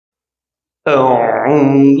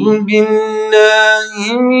أعوذ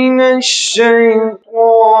بالله من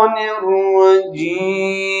الشيطان الرجيم.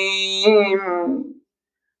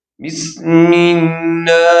 بسم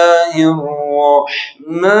الله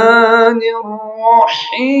الرحمن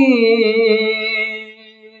الرحيم.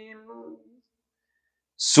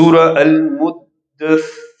 Surah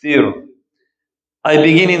Al-Mudatthir. I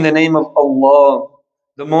begin in the name of Allah,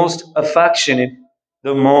 the most affectionate,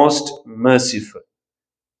 the most merciful.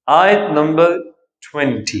 Ayat number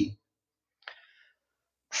 20.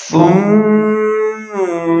 ثم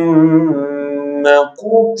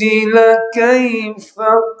قتل كيف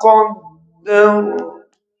قدر.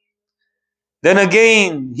 Then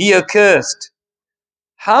again he accursed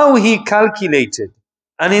how he calculated.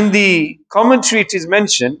 And in the commentary it is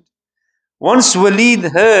mentioned, once Walid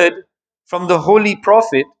heard from the Holy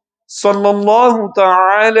Prophet sallallahu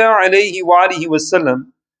ta'ala alayhi wa alihi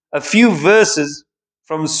wasallam a few verses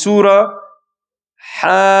from Surah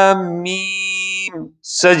Hamim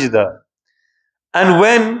Sajda. And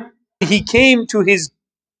when he came to his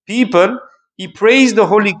people, he praised the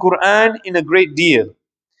Holy Quran in a great deal,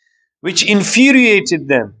 which infuriated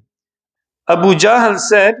them. Abu Jahl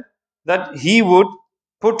said that he would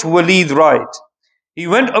put Walid right. He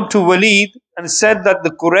went up to Walid and said that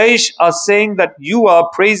the Quraysh are saying that you are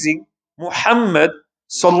praising Muhammad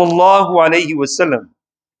sallallahu alayhi wasallam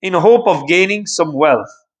in hope of gaining some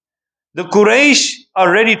wealth. The Quraysh are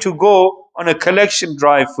ready to go on a collection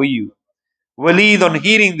drive for you. Walid, on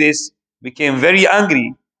hearing this, became very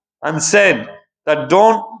angry and said that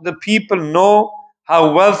don't the people know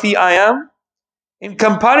how wealthy I am? In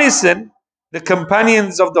comparison, the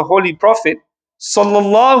companions of the Holy Prophet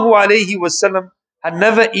sallallahu alaihi wasallam had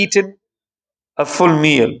never eaten a full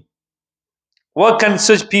meal. What can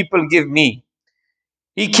such people give me?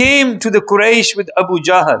 He came to the Quraysh with Abu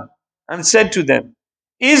Jahl and said to them,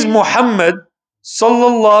 is Muhammad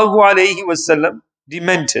sallallahu alaihi wasallam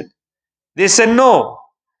demented? They said no.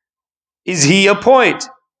 Is he a poet?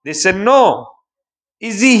 They said no.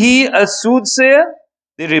 Is he a soothsayer?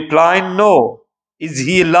 They replied no. Is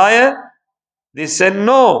he a liar? They said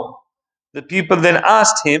no. The people then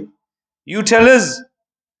asked him, You tell us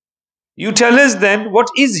then, what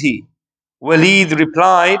is he? Walid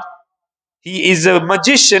replied, he is a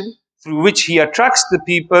magician through which he attracts the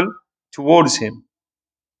people towards him.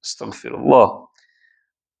 Astaghfirullah.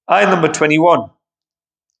 Ayah number 21.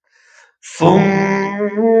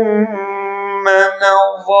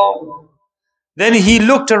 Then he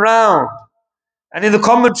looked around, and in the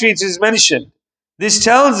commentary it is mentioned. This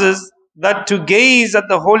tells us that to gaze at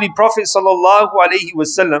the Holy Prophet sallallahu alaihi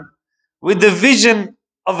wasallam with the vision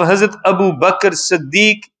of Hazrat Abu Bakr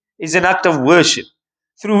Siddiq is an act of worship,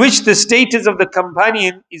 through which the status of the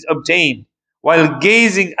companion is obtained while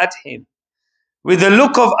gazing at him. With the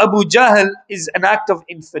look of Abu Jahl is an act of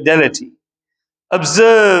infidelity.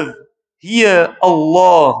 Observe here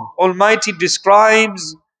Allah Almighty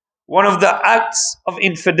describes one of the acts of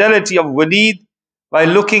infidelity of Walid by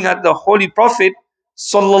looking at the Holy Prophet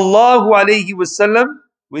sallallahu alaihi wasallam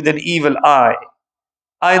with an evil eye.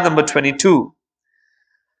 Ayah number 22.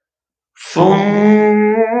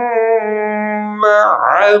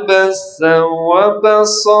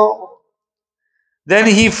 Then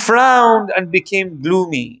he frowned and became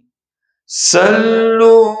gloomy.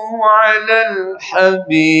 Sallu ala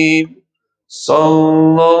al-Habib sallallahu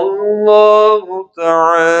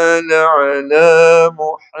ta'ala ala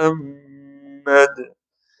Muhammad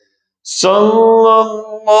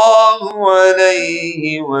sallallahu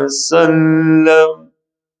alayhi wasallam.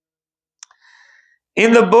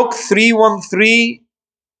 In the book 313,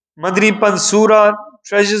 Madripan Surah,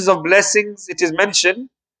 Treasures of Blessings, it is mentioned,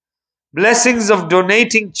 blessings of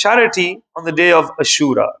donating charity on the day of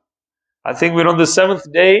Ashura. I think we're on the 7th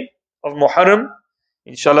day of Muharram.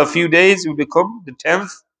 Inshallah, a few days will become the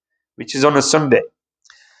 10th, which is on a Sunday.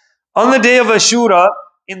 On the day of Ashura,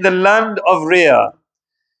 in the land of Riyah,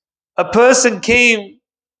 a person came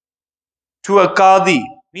to a Qadi,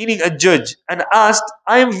 meaning a judge, and asked,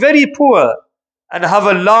 I am very poor and have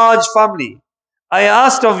a large family. I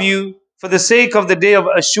asked of you, for the sake of the day of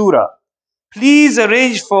Ashura, please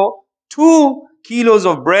arrange for 2 kilos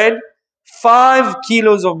of bread, 5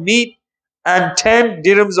 kilos of meat, and 10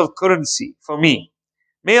 dirhams of currency for me.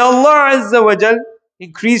 May Allah Azza wa Jal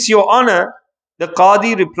increase your honor. The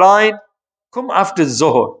Qadi replied, come after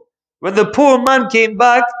Zuhr. When the poor man came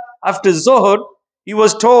back after Zuhr, he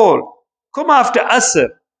was told, come after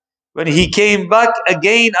Asr. When he came back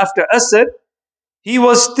again after Asr, he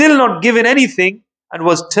was still not given anything and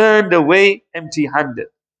was turned away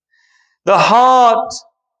empty-handed. The heart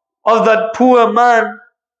of that poor man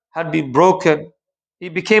had been broken. He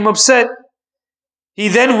became upset He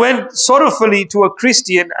then went sorrowfully to a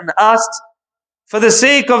Christian and asked, "For the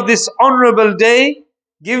sake of this honorable day,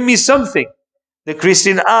 give me something." The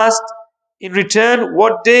Christian asked in return,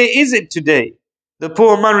 "What day is it today?" The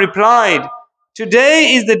poor man replied,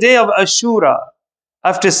 "Today is the day of Ashura."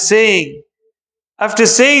 After saying, After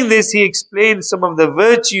saying this, he explained some of the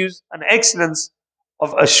virtues and excellence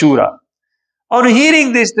of Ashura. On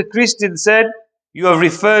hearing this, the Christian said, "You have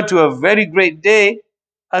referred to a very great day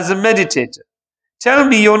as a meditator. Tell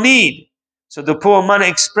me your need." So the poor man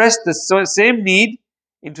expressed the same need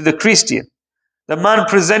into the Christian. The man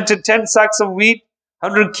presented 10 sacks of wheat,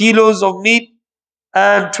 100 kilos of meat,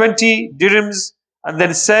 and 20 dirhams, and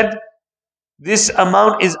then said, "This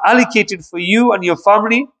amount is allocated for you and your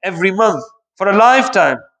family every month for a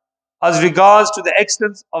lifetime, as regards to the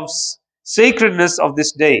excellence of sacredness of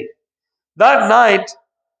this day." That night,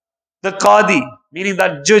 the Qadi, meaning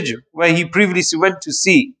that judge where he previously went to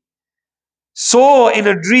see, saw in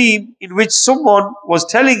a dream in which someone was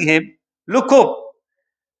telling him, "Look up."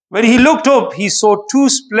 When he looked up, he saw two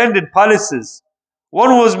splendid palaces.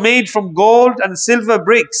 One was made from gold and silver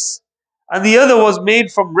bricks, and the other was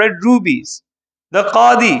made from red rubies. The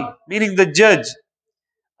Qadi, meaning the judge,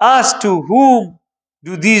 asked, "To whom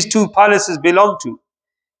do these two palaces belong to?"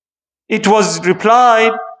 It was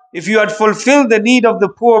replied, "If you had fulfilled the need of the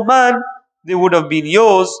poor man, they would have been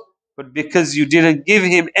yours, but because you didn't give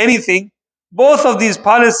him anything, both of these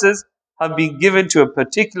palaces have been given to a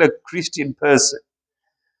particular Christian person."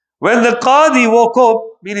 When the Qadi woke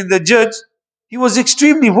up, meaning the judge, he was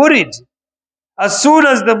extremely worried. As soon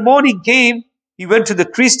as the morning came, he went to the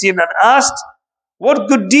Christian and asked, "What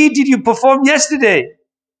good deed did you perform yesterday?"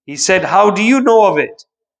 He said, "How do you know of it?"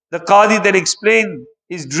 The Qadi then explained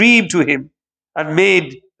his dream to him and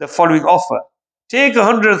made the following offer: "Take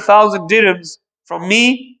 100,000 dirhams from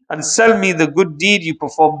me and sell me the good deed you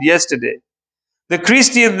performed yesterday." The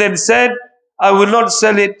Christian then said, "I will not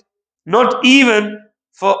sell it, not even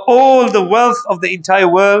for all the wealth of the entire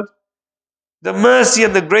world. The mercy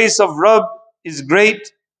and the grace of Rabb is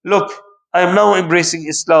great. Look, I am now embracing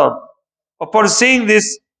Islam." Upon saying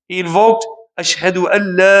this, he invoked, "Ashhadu an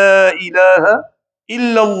la ilaha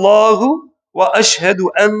illallah wa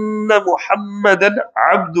ashhadu anna Muhammadan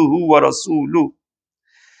abduhu wa rasuluh."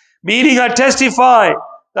 Meaning, I testify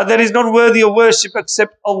that there is none worthy of worship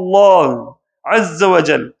except Allah Azza wa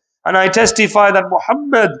Jal. And I testify that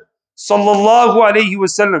Muhammad sallallahu alayhi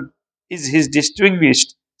wasallam is his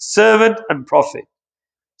distinguished servant and prophet.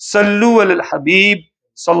 Sallu al Habib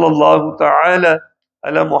sallallahu ta'ala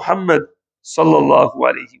ala Muhammad sallallahu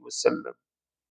alayhi wasallam.